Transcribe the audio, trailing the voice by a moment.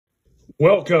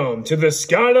Welcome to the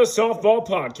Skyna Softball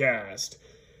Podcast.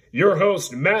 Your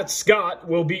host, Matt Scott,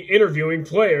 will be interviewing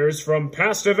players from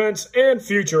past events and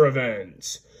future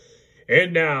events.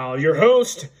 And now, your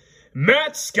host,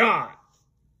 Matt Scott.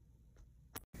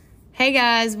 Hey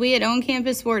guys, we at On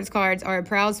Campus Sports Cards are a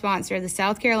proud sponsor of the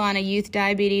South Carolina Youth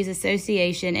Diabetes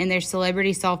Association and their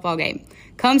celebrity softball game.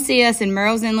 Come see us in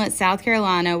Murrells Inlet, South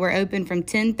Carolina. We're open from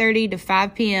 10:30 to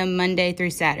 5 p.m. Monday through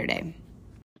Saturday.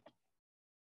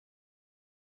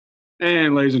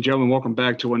 And ladies and gentlemen, welcome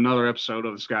back to another episode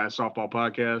of the Sky Softball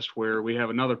Podcast, where we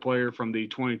have another player from the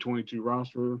 2022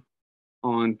 roster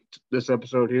on this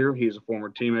episode here. He's a former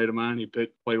teammate of mine. He played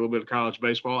a little bit of college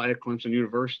baseball at Clemson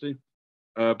University.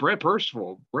 Brett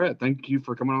Percival. Brett, thank you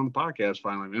for coming on the podcast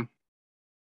finally, man.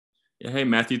 Yeah, hey,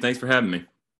 Matthew, thanks for having me.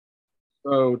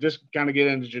 So just kind of get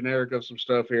into generic of some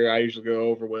stuff here. I usually go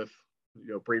over with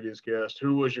previous guests.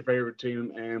 Who was your favorite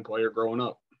team and player growing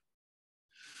up?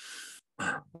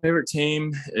 Favorite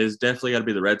team is definitely got to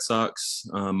be the Red Sox.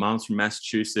 Mom's from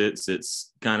Massachusetts.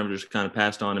 It's kind of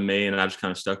passed on to me, and I just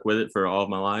kind of stuck with it for all of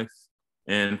my life.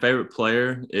 And favorite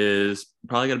player is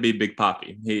probably got to be Big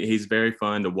Papi. He's very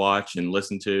fun to watch and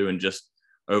listen to, and just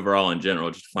overall in general,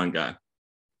 just a fun guy.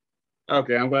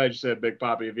 Okay, I'm glad you said Big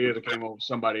Papi. If you had came over with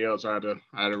somebody else, I'd have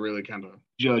really kind of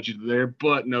judge you there,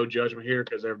 but no judgment here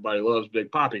because everybody loves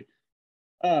Big Papi.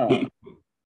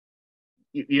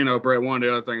 Brett, one of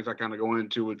the other things I kind of go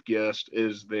into with guests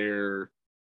is their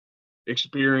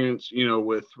experience,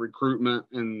 with recruitment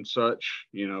and such.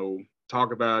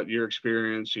 Talk about your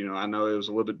experience. I know it was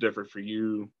a little bit different for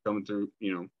you coming through,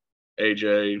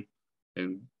 AJ,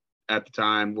 and at the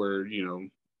time where,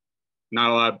 not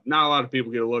a lot of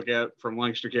people get a look at from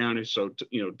Lancaster County. So,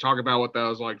 talk about what that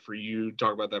was like for you,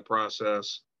 talk about that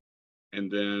process. And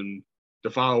then to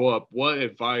follow up, what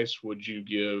advice would you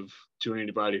give to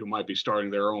anybody who might be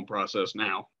starting their own process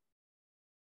now?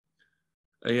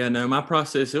 My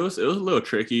process, it was a little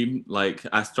tricky. Like,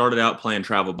 I started out playing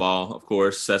travel ball. Of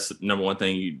course, that's the number one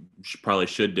thing you probably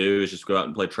should do is just go out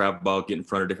and play travel ball, get in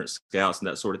front of different scouts and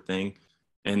that sort of thing.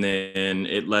 And then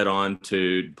it led on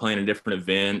to playing in different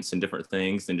events and different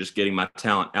things and just getting my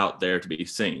talent out there to be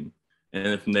seen. And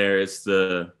then from there, it's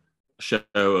the show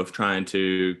of trying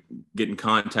to get in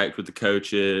contact with the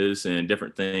coaches and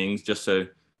different things just so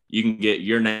you can get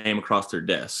your name across their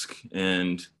desk.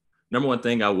 And number one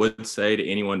thing I would say to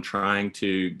anyone trying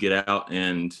to get out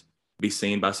and be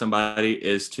seen by somebody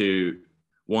is to,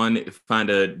 one, find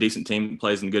a decent team that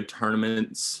plays in good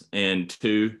tournaments, and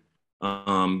two,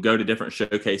 go to different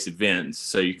showcase events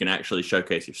so you can actually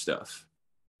showcase your stuff.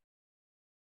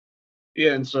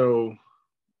 Yeah, and so,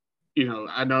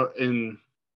 I know in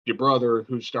your brother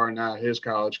who's starting out his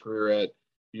college career at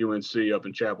UNC up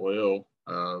in Chapel Hill,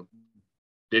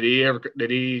 did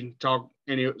he talk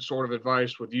any sort of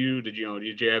advice with you? Did you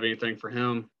have anything for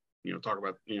him? Talk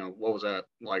about, what was that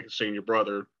like seeing your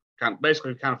brother kind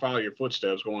of follow your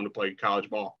footsteps going to play college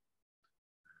ball?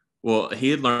 Well, he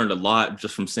had learned a lot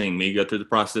just from seeing me go through the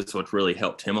process, which really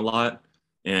helped him a lot.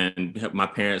 And my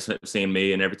parents seeing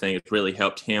me and everything, it's really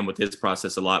helped him with his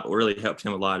process a lot, but really helped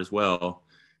him a lot as well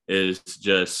is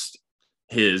just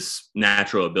his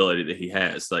natural ability that he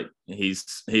has. Like,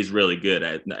 he's really good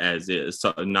at as is,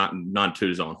 so not to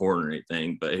his own horn or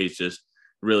anything, but he's just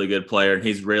a really good player, and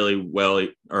he's really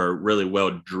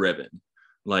well driven.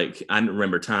 Like, I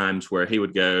remember times where he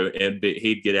would go and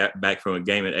he'd get back from a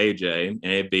game at AJ, and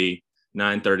it'd be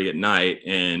 9:30 at night,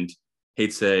 and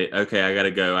he'd say, okay, I got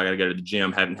to go to the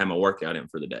gym. Haven't had my workout in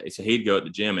for the day. So he'd go at the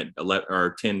gym at 11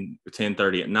 or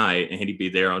 10:30 at night, and he'd be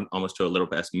there almost to a little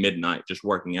past midnight just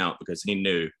working out because he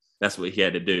knew that's what he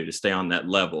had to do to stay on that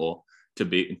level to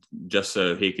be just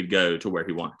so he could go to where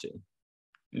he wanted to.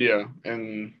 Yeah.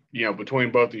 And,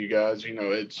 between both of you guys,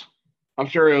 I'm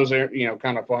sure it was,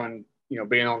 kind of fun,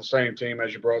 being on the same team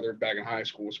as your brother back in high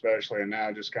school, especially, and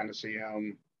now just kind of see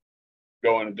him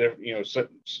going a different,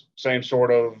 same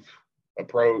sort of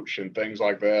approach and things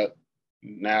like that.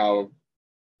 Now,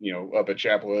 up at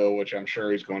Chapel Hill, which I'm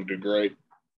sure he's going to do great.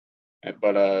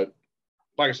 But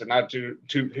like I said, not to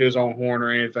his own horn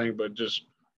or anything, but just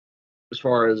as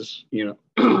far as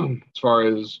back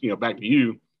to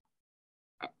you.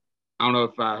 I don't know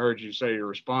if I heard you say your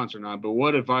response or not, but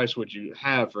what advice would you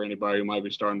have for anybody who might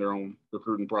be starting their own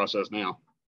recruiting process now?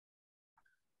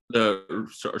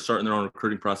 Starting their own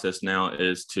recruiting process now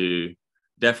is to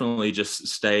definitely just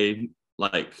stay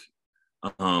with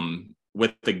find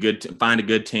a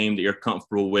good team that you're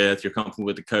comfortable with. You're comfortable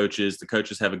with the coaches. The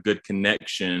coaches have a good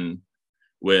connection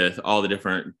with all the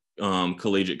different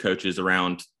collegiate coaches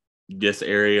around this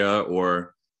area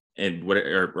or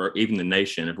even the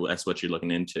nation, if that's what you're looking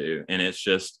into. And it's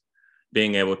just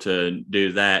being able to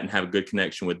do that and have a good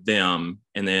connection with them.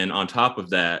 And then on top of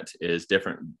that is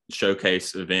different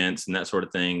showcase events and that sort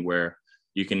of thing where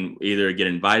you can either get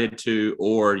invited to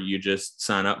or you just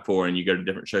sign up for and you go to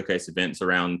different showcase events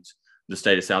around the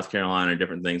state of South Carolina,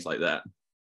 different things like that.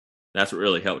 That's what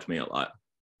really helped me a lot.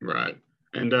 Right.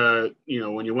 And,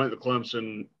 when you went to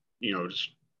Clemson,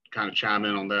 just kind of chime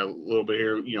in on that a little bit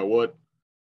here, what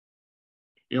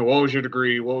was your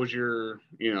degree? What was your,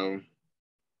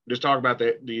 just talk about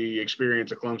the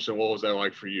experience at Clemson. What was that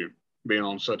like for you, being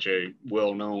on such a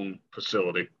well-known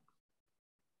facility?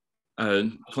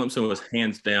 Clemson was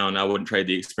hands down. I wouldn't trade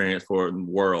the experience for the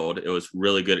world. It was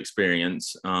really good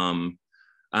experience.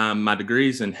 My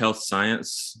degree's in health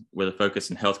science with a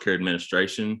focus in healthcare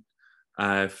administration.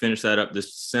 I finished that up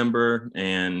this December,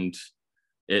 and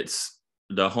it's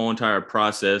the whole entire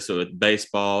process. So with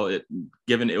baseball,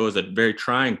 given it was a very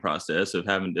trying process of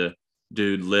having to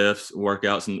do lifts,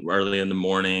 workouts early in the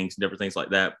mornings, different things like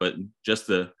that. But just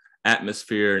the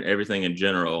atmosphere and everything in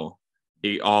general,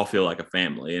 you all feel like a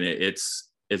family, and it's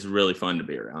really fun to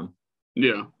be around.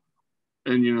 Yeah.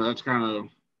 And, that's kind of,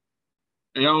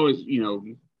 I always,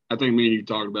 I think me and you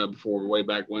talked about it before, way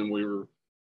back when we were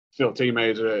still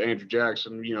teammates at Andrew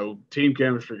Jackson, team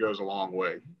chemistry goes a long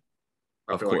way.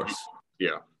 Of course.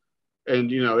 Yeah.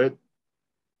 And,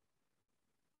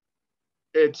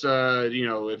 it's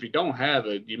if you don't have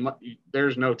it,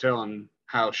 there's no telling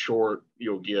how short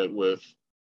you'll get with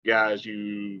guys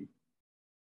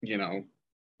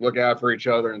look out for each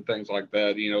other and things like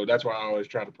that. That's why I always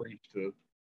try to preach to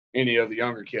any of the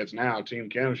younger kids now. Team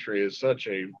chemistry is such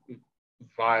a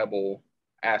viable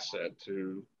asset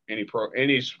to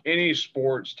any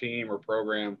sports team or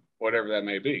program, whatever that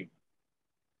may be.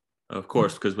 Of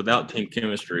course, because without team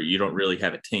chemistry, you don't really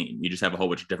have a team. You just have a whole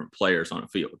bunch of different players on a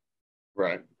field.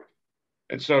 Right.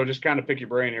 And so just kind of pick your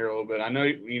brain here a little bit. I know,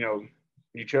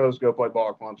 you chose to go play ball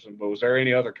at Clemson, but was there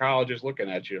any other colleges looking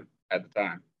at you at the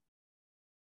time?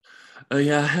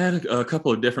 Yeah, I had a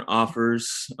couple of different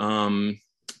offers. I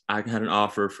had an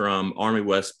offer from Army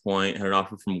West Point, had an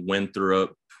offer from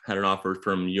Winthrop, had an offer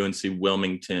from UNC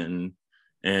Wilmington,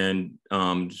 and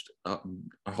just a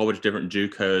whole bunch of different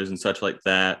JUCOs and such like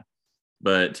that.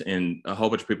 And a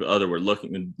whole bunch of people were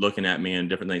looking at me and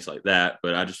different things like that.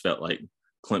 But I just felt like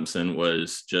Clemson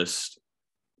was just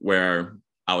where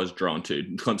I was drawn to.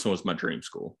 Clemson was my dream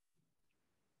school.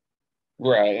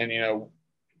 Right. And,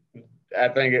 I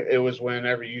think it was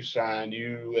whenever you signed,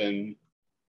 you and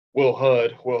Will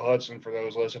Hudson, for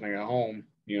those listening at home,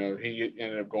 he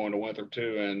ended up going to Winthrop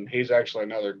too. And he's actually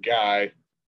another guy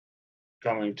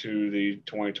coming to the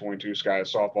 2022 Sky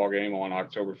softball game on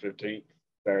October 15th.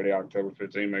 Saturday, October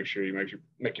 15th. Make sure you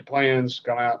make your plans,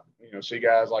 come out, see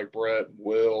guys like Brett,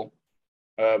 Will,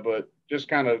 but just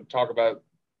kind of talk about,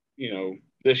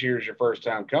 this year's your first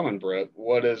time coming, Brett.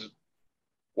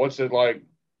 What's it like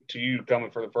to you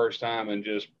coming for the first time and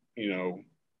just,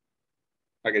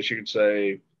 I guess you could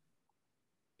say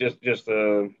just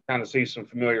to kind of see some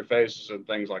familiar faces and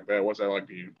things like that. What's that like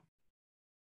to you?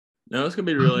 No, it's going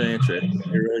to be really interesting. It's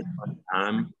going to be a really fun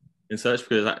time and such,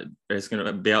 because it's going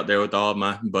to be out there with all of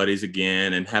my buddies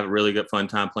again and have a really good fun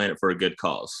time playing it for a good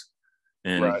cause.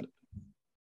 And right.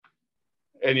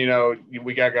 And,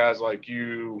 we got guys like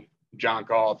you, John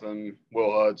Cawthon,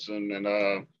 Will Hudson, and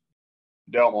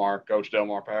Coach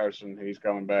Delmar Patterson. He's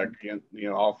coming back again.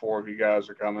 All four of you guys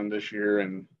are coming this year.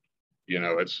 And,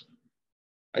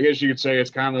 I guess you could say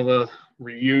it's kind of a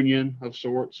reunion of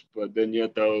sorts. But then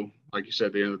yet, though, like you said,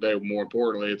 at the end of the day, more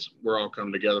importantly, we're all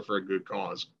coming together for a good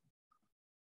cause.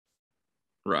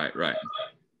 Right.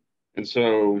 And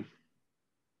so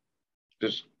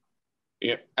just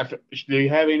do you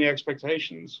have any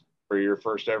expectations for your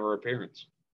first ever appearance?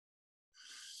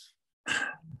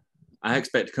 I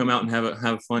expect to come out and have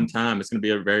a fun time. It's going to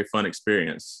be a very fun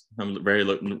experience. I'm really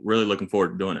looking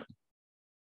forward to doing it.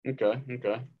 Okay.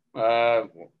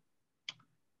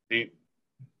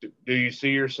 Do you see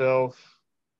yourself?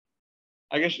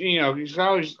 I guess,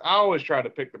 I always try to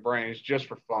pick the brains just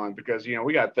for fun because,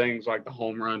 we got things like the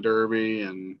home run derby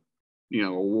and,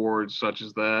 awards such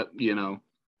as that, Do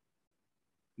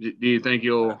you think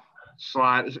you'll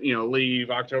leave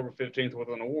October 15th with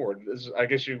an award? I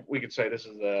guess we could say this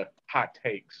is a hot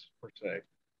takes per se.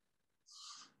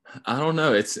 I don't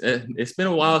know. It's been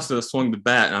a while since I swung the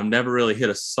bat, and I've never really hit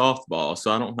a softball,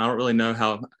 so I don't really know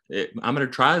how. I'm going to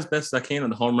try as best as I can in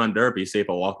the home run derby, see if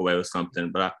I walk away with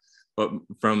something. But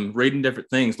from reading different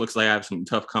things, looks like I have some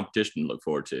tough competition to look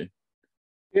forward to.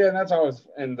 Yeah, and that's always.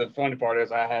 And the funny part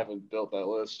is I haven't built that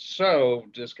list, so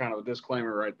just kind of a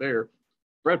disclaimer right there.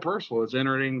 Brett Purcell is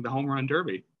entering the home run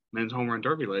derby, men's home run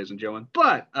derby, ladies and gentlemen.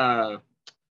 But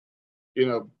you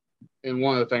know, and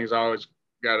one of the things I always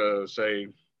got to say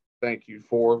thank you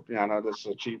for, I know this is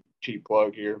a cheap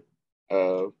plug here.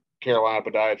 Carolina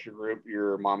Podiatry Group,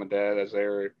 your mom and dad, as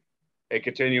they're a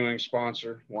continuing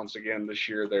sponsor. Once again, this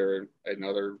year, they're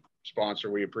another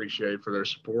sponsor we appreciate for their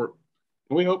support.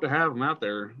 And we hope to have them out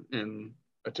there in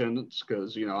attendance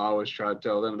because, I always try to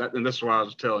tell them that. And this is what I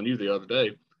was telling you the other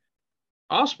day.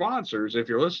 All sponsors, if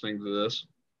you're listening to this,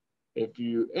 if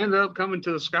you end up coming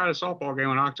to the Scottish softball game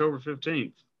on October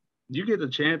 15th, you get a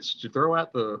chance to throw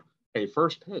out a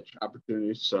first pitch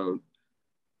opportunity. So,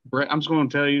 Brett, I'm just going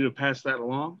to tell you to pass that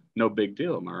along. No big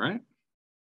deal. Am I right?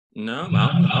 No,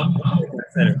 I'll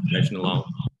pass that information along.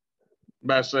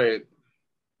 But I say,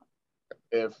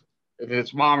 if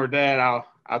it's mom or dad,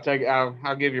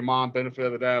 I'll give your mom benefit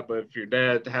of the doubt. But if your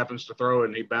dad happens to throw it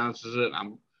and he bounces it,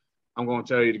 I'm going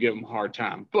to tell you to give him a hard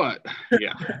time. But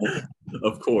yeah,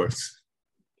 of course.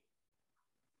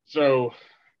 So,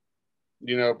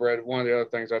 Brett, one of the other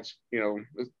things that's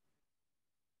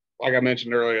like I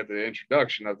mentioned earlier at the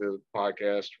introduction of the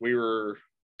podcast, we were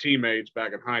teammates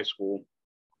back in high school.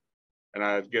 And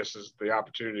I guess this is the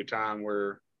opportunity time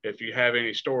where if you have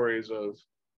any stories of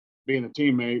being a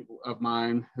teammate of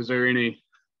mine, is there any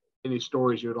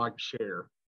stories you would like to share?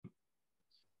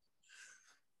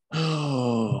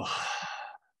 Oh,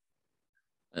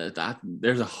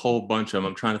 there's a whole bunch of them.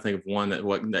 I'm trying to think of one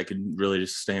that could really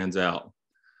just stands out.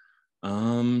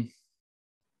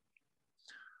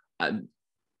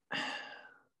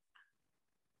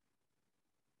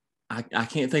 I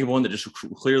can't think of one that just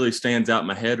clearly stands out in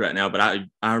my head right now, but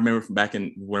I remember from back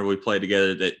in where we played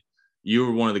together that you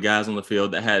were one of the guys on the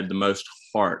field that had the most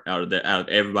heart out of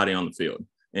everybody on the field,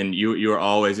 and you were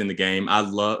always in the game. I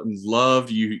loved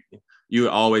you. You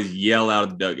would always yell out of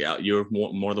the dugout. You were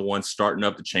more the one starting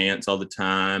up the chants all the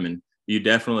time, and you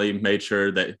definitely made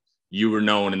sure that you were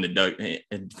known in the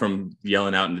from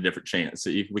yelling out in the different chants. So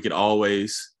we could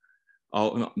always,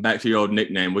 back to your old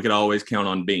nickname, we could always count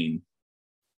on Bean.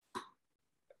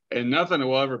 And nothing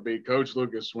will ever beat Coach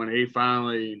Lucas when he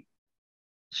finally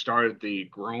started the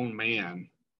grown man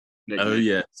nickname. Oh,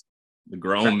 yes. The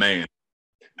grown man.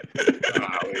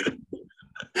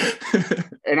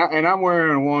 And I'm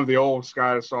wearing one of the old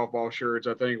Scottish softball shirts.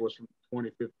 I think it was from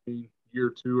 2015, year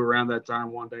 2, around that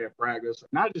time, one day at practice.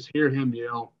 And I just hear him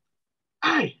yell,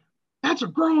 "Hey, that's a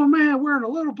grown man wearing a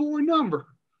little boy number."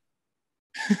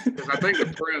 Because I think the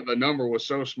print of the number was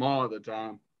so small at the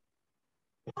time.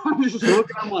 I'm just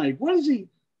looking. I'm like, what is he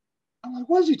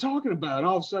talking about? And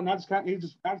all of a sudden, I just kind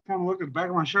of look at the back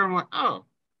of my shirt. I'm like, oh,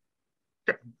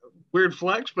 weird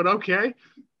flex, but okay.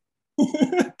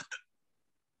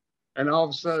 And all of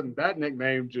a sudden, that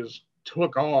nickname just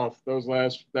took off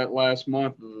that last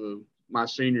month of my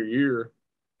senior year.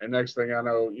 And next thing I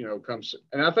know, comes.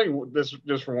 And I think this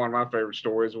just for one of my favorite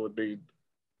stories would be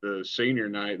the senior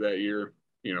night that year.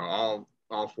 All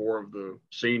 4 of the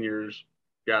seniors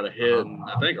got a hit, and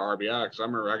I think RBI, because I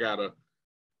remember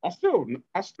I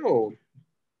still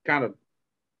kind of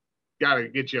got to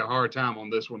get you a hard time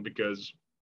on this one, because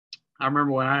I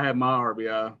remember when I had my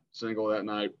RBI single that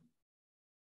night,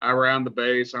 I round the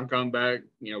base, I'm coming back,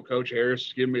 Coach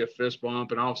Harris giving me a fist bump,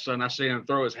 and all of a sudden I see him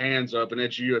throw his hands up, and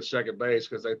it's you at second base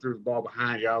because they threw the ball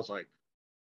behind you. I was like,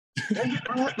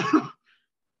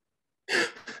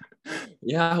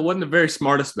 yeah, I wasn't the very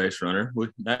smartest base runner. We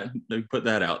put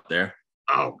that out there.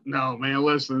 Oh, no, man,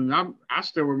 listen, I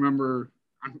still remember,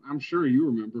 I'm sure you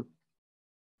remember,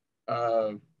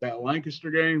 that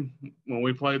Lancaster game when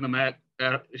we played them at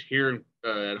here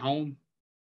at home.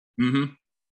 Mm-hmm.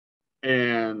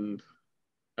 And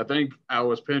I think I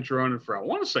was pinch running for, I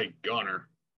want to say Gunner,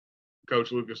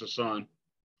 Coach Lucas's son.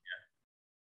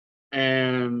 Yeah.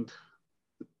 And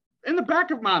in the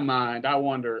back of my mind, I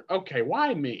wonder, okay,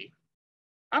 why me?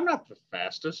 I'm not the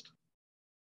fastest,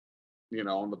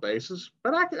 on the bases,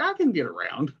 but I can get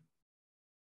around.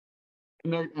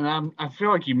 And I feel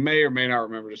like you may or may not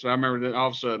remember this. I remember that all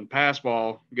of a sudden, pass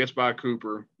ball gets by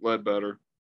Cooper Ledbetter.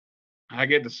 I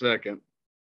get to second.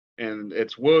 And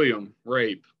it's William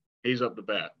Rape. He's up the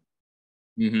bat.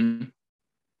 Mm-hmm.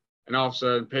 And all of a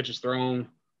sudden, pitch is thrown.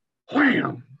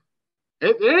 Wham!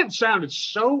 It sounded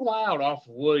so loud off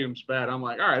of Williams' bat. I'm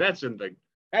like, all right, that's in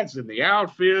the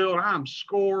outfield. I'm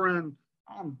scoring.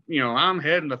 I'm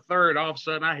heading to third. All of a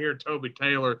sudden, I hear Toby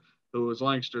Taylor, who was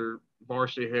Lancaster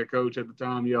varsity head coach at the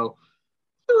time, yell,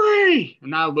 3!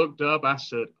 And I looked up. I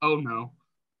said, oh, no.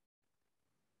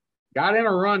 Got in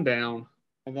a rundown.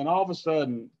 And then all of a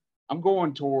sudden, I'm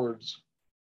going towards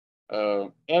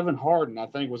Evan Harden, I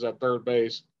think, was at third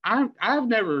base. I've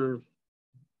never,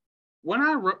 when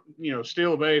I,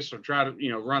 steal a base or try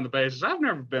to, run the bases, I've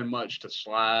never been much to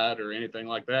slide or anything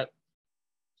like that.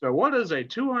 So what does a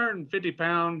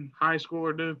 250-pound high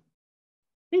schooler do?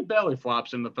 He belly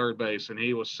flops into third base, and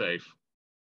he was safe.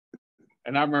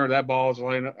 And I remember that ball was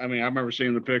laying. I remember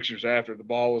seeing the pictures after the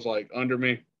ball was like under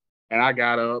me, and I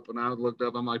got up and I looked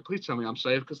up. I'm like, please tell me I'm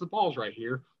safe because the ball's right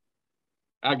here.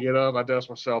 I get up, I dust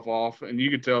myself off, and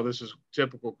you can tell this is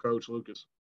typical Coach Lucas.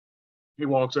 He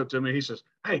walks up to me. He says,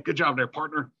 "Hey, good job there,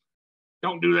 partner.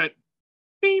 Don't do that.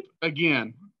 Beep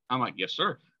again." I'm like, "Yes,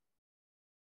 sir."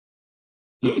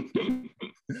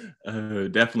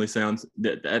 Definitely sounds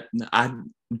that I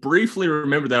briefly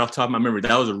remember that off the top of my memory.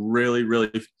 That was a really,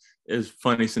 really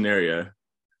funny scenario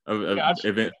of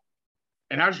event.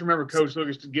 And I just remember Coach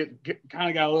Lucas kind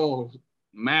of got a little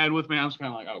mad with me. I was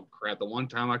kind of like, "Oh crap!" The one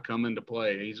time I come into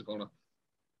play, he's gonna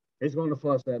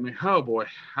fuss at me. Oh boy,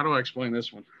 how do I explain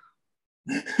this one?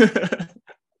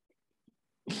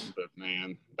 But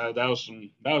man, that was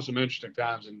some interesting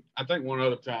times. And I think one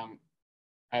other time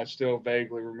I still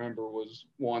vaguely remember was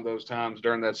one of those times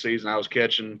during that season I was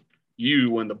catching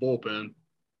you in the bullpen.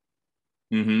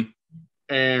 Mm-hmm.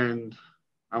 And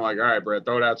I'm like, "All right, Brett,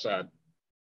 throw it outside."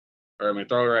 Or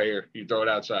throw it right here. You throw it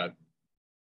outside.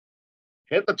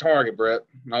 Hit the target, Brett.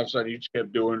 And all of a sudden, you just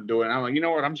kept doing. I'm like, you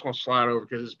know what? I'm just going to slide over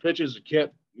because his pitches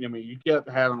kept, you kept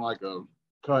having like a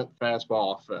cut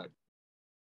fastball effect.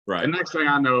 Right. And next thing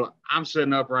I know, I'm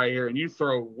sitting up right here, and you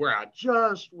throw where I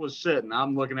just was sitting.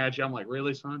 I'm looking at you. I'm like,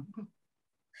 really, son?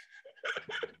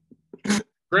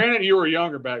 Granted, you were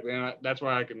younger back then. That's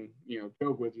why I can,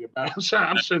 joke with you about it.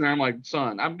 I'm sitting there. I'm like,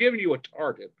 son, I'm giving you a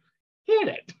target. Hit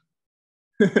it.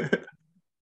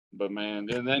 But man,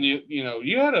 and then you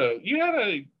had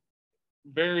a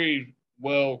very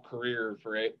well career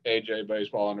for AJ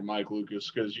baseball under Mike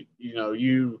Lucas because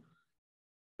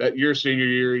that your senior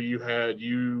year you had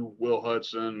Will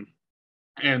Hudson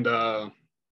and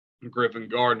Griffin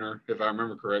Gardner, if I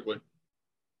remember correctly.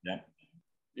 Yeah.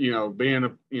 Being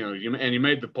and you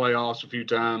made the playoffs a few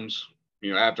times.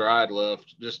 After I'd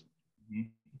left, just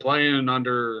playing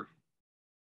under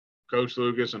Coach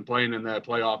Lucas and playing in that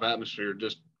playoff atmosphere,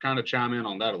 just kind of chime in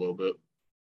on that a little bit.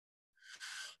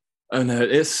 Oh no,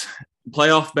 it's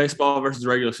playoff baseball versus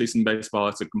regular season baseball.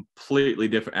 It's a completely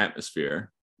different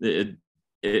atmosphere. The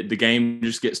game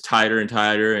just gets tighter and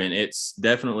tighter, and it's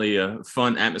definitely a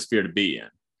fun atmosphere to be in.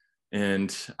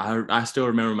 And I still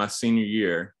remember my senior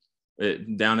year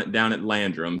down at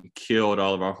Landrum killed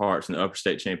all of our hearts in the Upper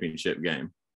State Championship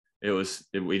game. We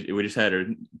just had a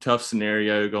tough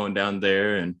scenario going down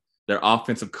there, and their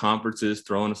offensive conferences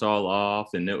throwing us all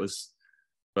off, and that was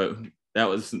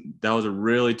a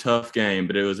really tough game,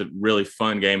 but it was a really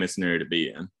fun game and scenario to be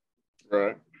in.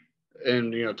 Right,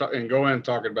 and and go in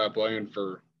talking about playing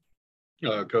for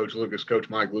Coach Lucas, Coach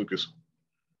Mike Lucas.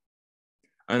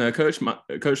 I know Coach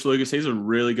Lucas. He's a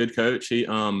really good coach. He's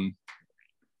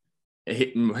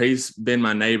been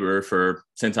my neighbor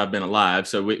since I've been alive.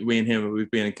 So we and him,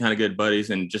 we've been kind of good buddies,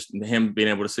 and just him being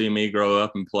able to see me grow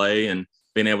up and play and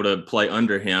being able to play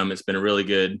under him, it's been a really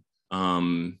good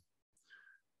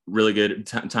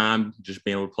time just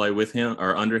being able to play with him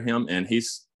or under him. And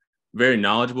he's a very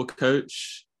knowledgeable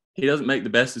coach. He doesn't make the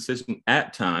best decision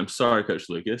at times. Sorry, Coach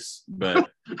Lucas, but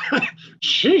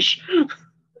sheesh.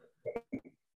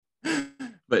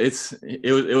 But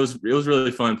it was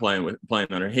really fun playing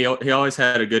under. He always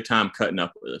had a good time cutting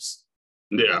up with us.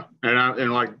 Yeah,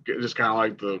 and like just kind of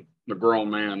like the grown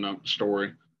man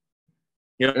story.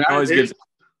 Always gives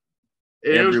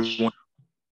everyone.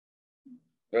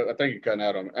 I think you're cutting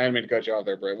out on me. I didn't mean to cut you off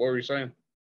there, Brett. What were you saying?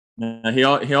 He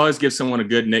always gives someone a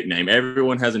good nickname.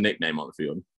 Everyone has a nickname on the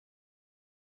field.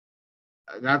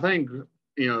 And I think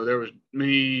there was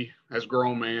me as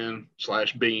grown man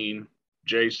 / Bean,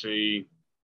 JC.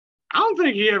 I don't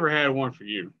think he ever had one for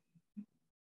you.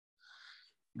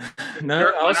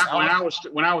 No,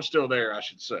 when I was still there, I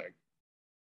should say.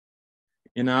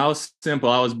 I was simple.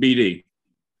 I was BD.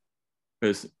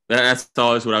 Because that's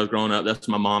always what I was growing up. That's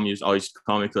what my mom always used to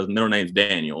call me because middle name's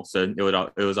Daniel. So it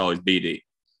was always BD.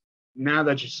 Now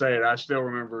that you say it, I still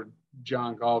remember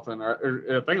John Gaulthan.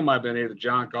 Or I think it might have been either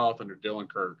John Gaulthan or Dylan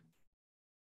Kirk.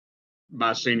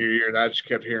 My senior year, I just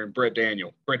kept hearing Brett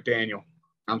Daniel.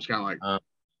 I'm just kind of like,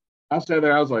 I sat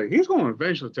there, I was like, he's going to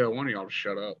eventually tell one of y'all to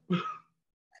shut up.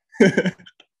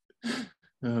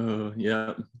 Oh,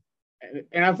 yeah.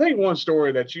 And I think one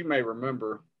story that you may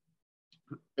remember,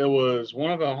 it was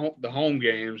one of the home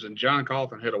games, and John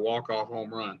Gaulthan hit a walk-off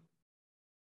home run.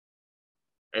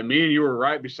 And me and you were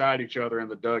right beside each other in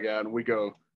the dugout, and we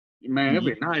go, man, it'd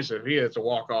be nice if he hits a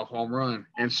walk-off home run.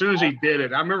 And as soon as he did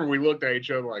it, I remember we looked at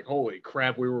each other like, holy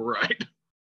crap, we were right.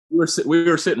 we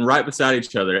were sitting right beside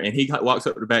each other, and he walks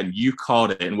up to the bat, and you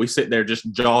called it, and we sit there just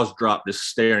jaws dropped, just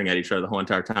staring at each other the whole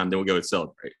entire time. Then we go and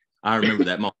celebrate. I remember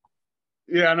that moment.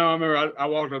 Yeah, no, I remember. I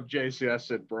walked up to JC. I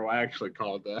said, "Bro, I actually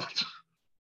called that."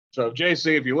 So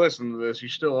JC, if you listen to this, you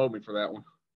still owe me for that one.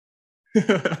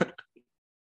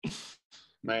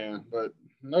 Man, but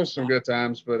those some good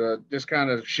times. But just kind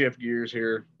of shift gears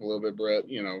here a little bit, Brett.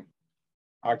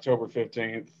 October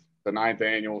 15th. The 9th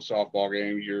annual softball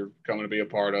game. You're coming to be a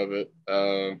part of it.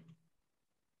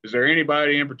 Is there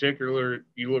anybody in particular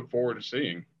you look forward to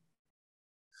seeing?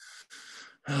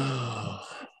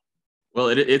 Well,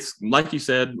 it's like you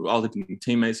said, all the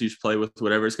teammates you play with,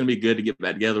 whatever. It's going to be good to get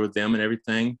back together with them and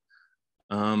everything.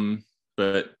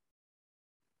 But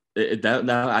it'd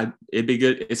be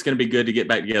good. It's going to be good to get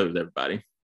back together with everybody.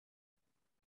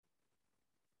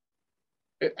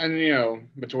 And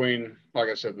between, like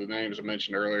I said, the names I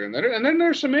mentioned earlier, and then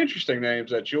there's some interesting names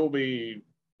that you'll be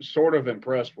sort of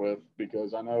impressed with,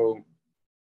 because I know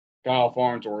Kyle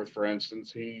Farnsworth, for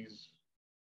instance, he's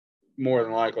more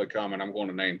than likely coming. I'm going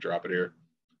to name drop it here,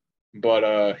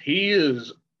 but he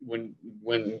is, when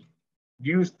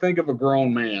you think of a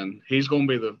grown man, he's going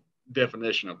to be the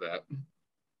definition of that.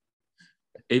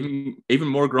 Even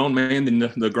more grown man than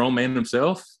the grown man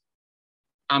himself.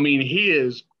 I mean, he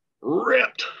is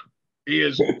ripped. He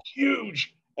is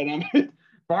huge. And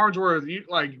Farnsworth,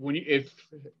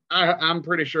 I'm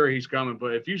pretty sure he's coming,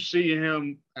 but if you see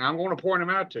him, I'm going to point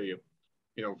him out to you.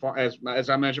 As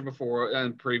I mentioned before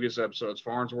in previous episodes,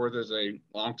 Farnsworth is a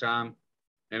longtime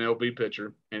MLB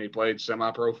pitcher, and he played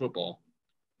semi-pro football.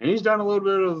 And he's done a little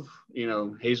bit of,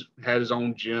 he's had his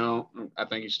own gym. I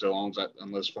think he still owns that,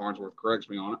 unless Farnsworth corrects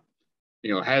me on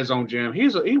it. Has his own gym.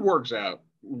 He works out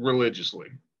religiously.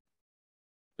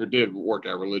 Or did work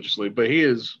out religiously, but he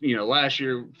is, last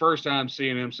year, first time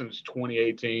seeing him since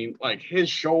 2018, like his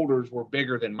shoulders were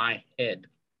bigger than my head.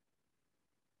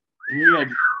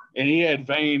 And he had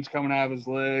veins coming out of his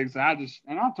legs.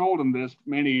 And I told him this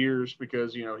many years,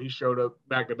 because, he showed up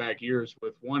back-to-back years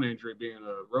with one injury being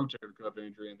a rotator cuff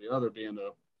injury and the other being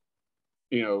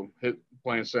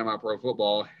playing semi-pro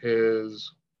football.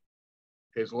 His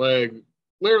leg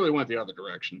literally went the other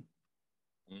direction.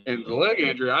 And the leg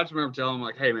injury, I just remember telling him,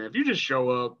 like, hey, man, if you just show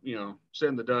up, sit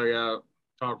in the dugout,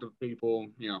 talk to people,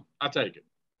 I take it.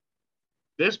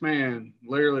 This man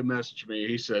literally messaged me.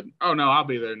 He said, oh, no, I'll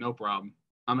be there. No problem.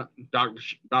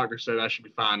 Doctor said I should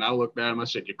be fine. I looked at him. I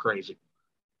said, you're crazy.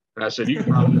 And I said, you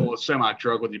can probably pull a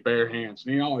semi-truck with your bare hands.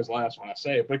 And he always laughs when I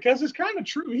say it, because it's kind of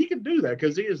true. He can do that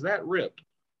because he is that ripped.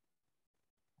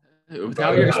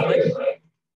 How you're explaining it.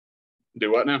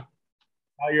 Do what now?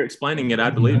 How you're explaining it, I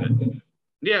believe it.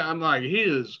 Yeah, I'm like, he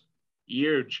is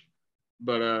huge.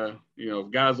 But,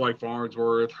 guys like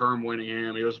Farnsworth, Herm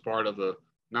Winningham, he was part of the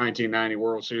 1990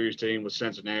 World Series team with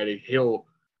Cincinnati.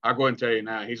 I'll go ahead and tell you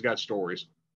now, he's got stories.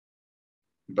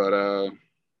 But,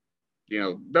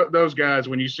 those guys,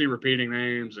 when you see repeating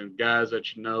names and guys that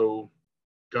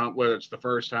whether it's the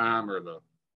first time or the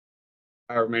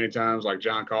however many times, like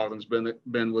John Coughlin's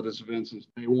been with this event since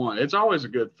day one, it's always a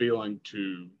good feeling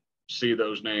to see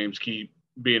those names keep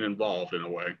being involved in a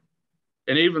way.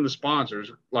 And even the sponsors,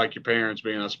 like your parents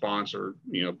being a sponsor,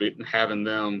 having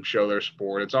them show their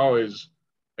support, it's always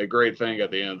a great thing at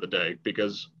the end of the day,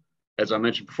 because as I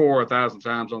mentioned before 1,000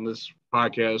 times on this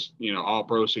podcast, all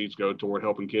proceeds go toward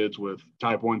helping kids with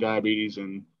type 1 diabetes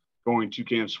and going to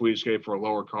Camp Sweet Escape for a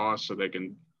lower cost, so they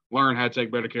can learn how to take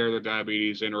better care of their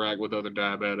diabetes, interact with other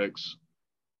diabetics,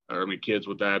 kids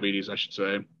with diabetes, I should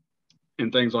say,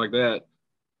 and things like that.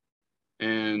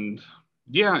 And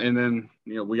yeah, and then,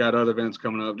 we got other events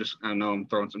coming up. I know I'm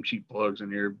throwing some cheap plugs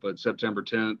in here, but September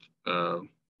 10th,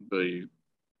 the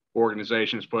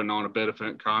organization is putting on a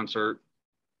benefit concert.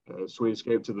 Sweet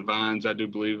Escape to the Vines, I do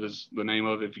believe, is the name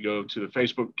of it. If you go to the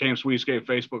Facebook Camp Sweet Escape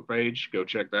Facebook page, go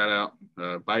check that out.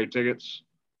 Buy your tickets.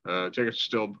 Tickets are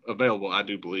still available, I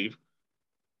do believe.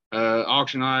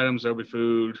 Auction items, there'll be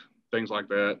food, things like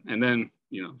that. And then,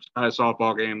 Sky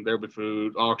softball game, there'll be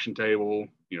food, auction table.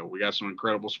 We got some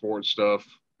incredible sports stuff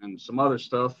and some other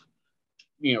stuff,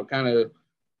 kind of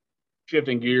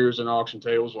shifting gears and auction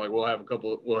tables. Like we'll have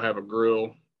a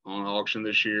grill on auction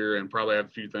this year, and probably have a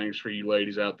few things for you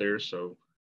ladies out there. So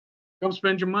come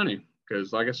spend your money,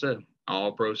 because like I said,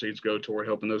 all proceeds go toward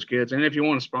helping those kids. And if you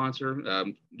want to sponsor,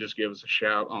 just give us a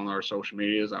shout on our social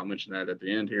medias. I'll mention that at the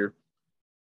end here.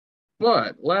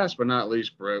 But last but not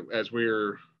least, Brett, as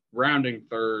we're rounding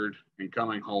third and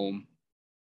coming home,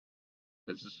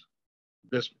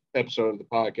 this episode of the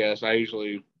podcast, I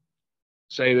usually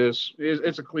say this.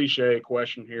 It's a cliche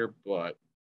question here, but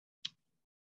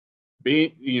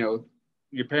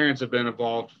your parents have been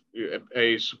involved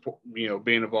a support,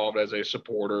 being involved as a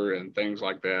supporter and things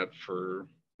like that for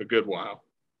a good while.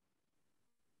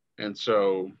 And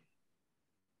so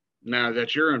now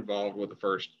that you're involved with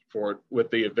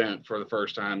the event for the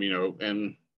first time,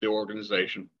 in the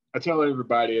organization, I tell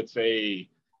everybody it's a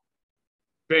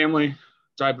family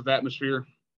type of atmosphere.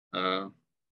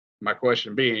 My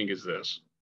question being is this: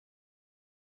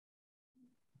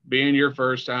 being your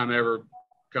first time ever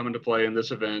coming to play in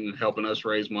this event and helping us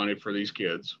raise money for these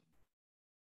kids,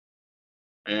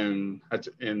 and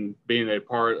being a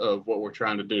part of what we're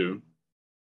trying to do,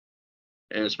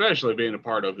 and especially being a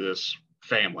part of this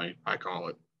family, I call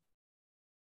it.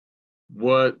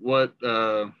 What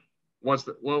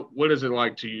is it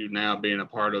like to you now being a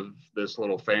part of this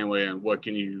little family, and what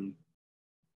can you,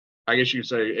 I guess you'd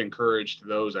say, encourage to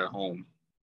those at home?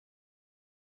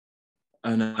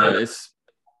 I know it's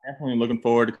definitely looking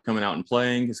forward to coming out and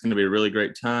playing. It's going to be a really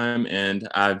great time, and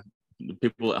the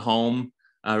people at home,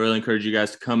 I really encourage you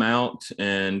guys to come out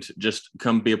and just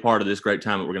come be a part of this great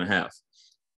time that we're going to have.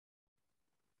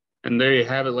 And there you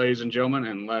have it, ladies and gentlemen.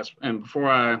 And before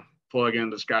I plug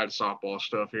in the Sky to Softball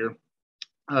stuff here,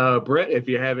 Brett, if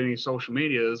you have any social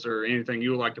medias or anything you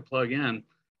would like to plug in,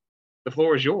 the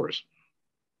floor is yours.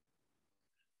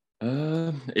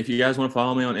 If you guys want to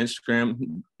follow me on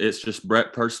Instagram, it's just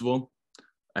Brett Percival,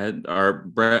 or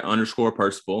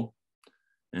Brett_Percival,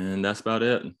 and that's about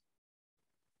it.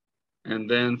 And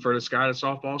then for the Sky to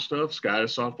Softball stuff, Sky to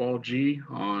Softball G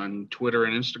on Twitter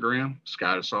and Instagram,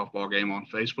 Sky to Softball Game on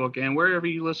Facebook, and wherever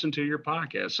you listen to your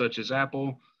podcasts, such as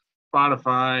Apple,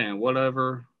 Spotify, and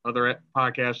whatever other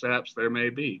podcast apps there may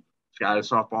be. Sky to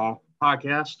Softball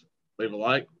Podcast. Leave a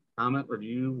like, comment,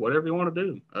 review, whatever you want to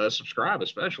do. Subscribe,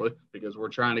 especially, because we're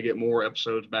trying to get more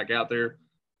episodes back out there.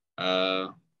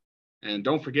 And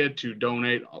don't forget to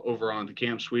donate over on the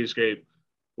Camp Sweet Escape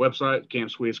website,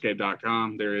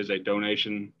 campsweetescape.com. There is a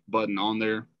donation button on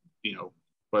there,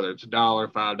 whether it's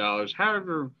 $1, $5,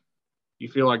 however you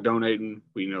feel like donating.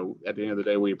 At the end of the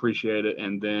day, we appreciate it.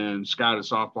 And then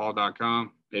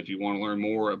skytosoftball.com if you want to learn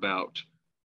more about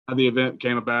how the event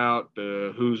came about,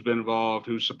 who's been involved,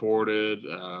 who's supported,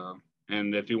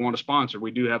 and if you want to sponsor,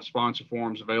 we do have sponsor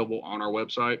forms available on our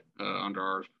website under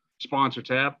our sponsor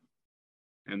tab.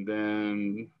 And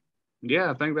then,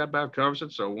 I think that about covers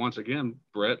it. So once again,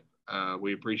 Brett,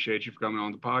 we appreciate you for coming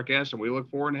on the podcast, and we look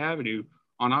forward to having you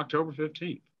on October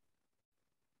 15th.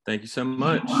 Thank you so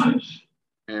much.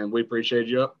 And we appreciate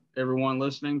you, everyone,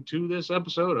 listening to this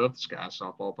episode of the Sky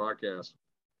Softball Podcast.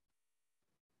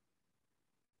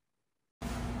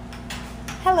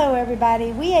 Hello,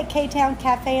 everybody. We at K-Town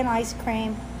Cafe and Ice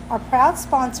Cream are proud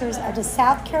sponsors of the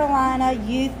South Carolina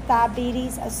Youth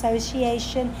Diabetes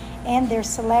Association and their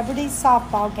celebrity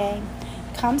softball game.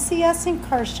 Come see us in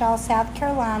Kershaw, South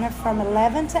Carolina from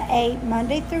 11 to 8,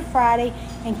 Monday through Friday,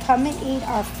 and come and eat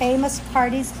our famous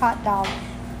Cardi's hot dog.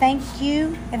 Thank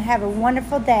you, and have a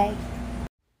wonderful day.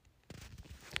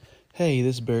 Hey,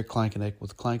 this is Barrett Klankenek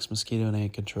with Klank's Mosquito and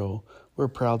Ant Control. We're a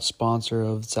proud sponsor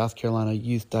of South Carolina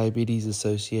Youth Diabetes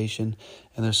Association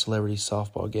and their celebrity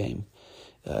softball game.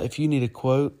 If you need a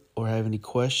quote or have any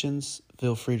questions,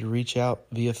 feel free to reach out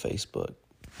via Facebook.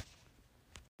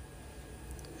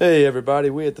 Hey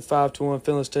everybody, we at the 521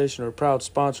 Filling Station are a proud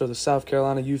sponsor of the South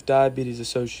Carolina Youth Diabetes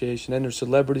Association and their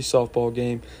celebrity softball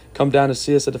game. Come down to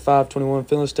see us at the 521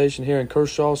 Filling Station here in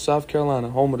Kershaw, South Carolina,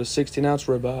 home of the 16-ounce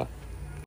ribeye.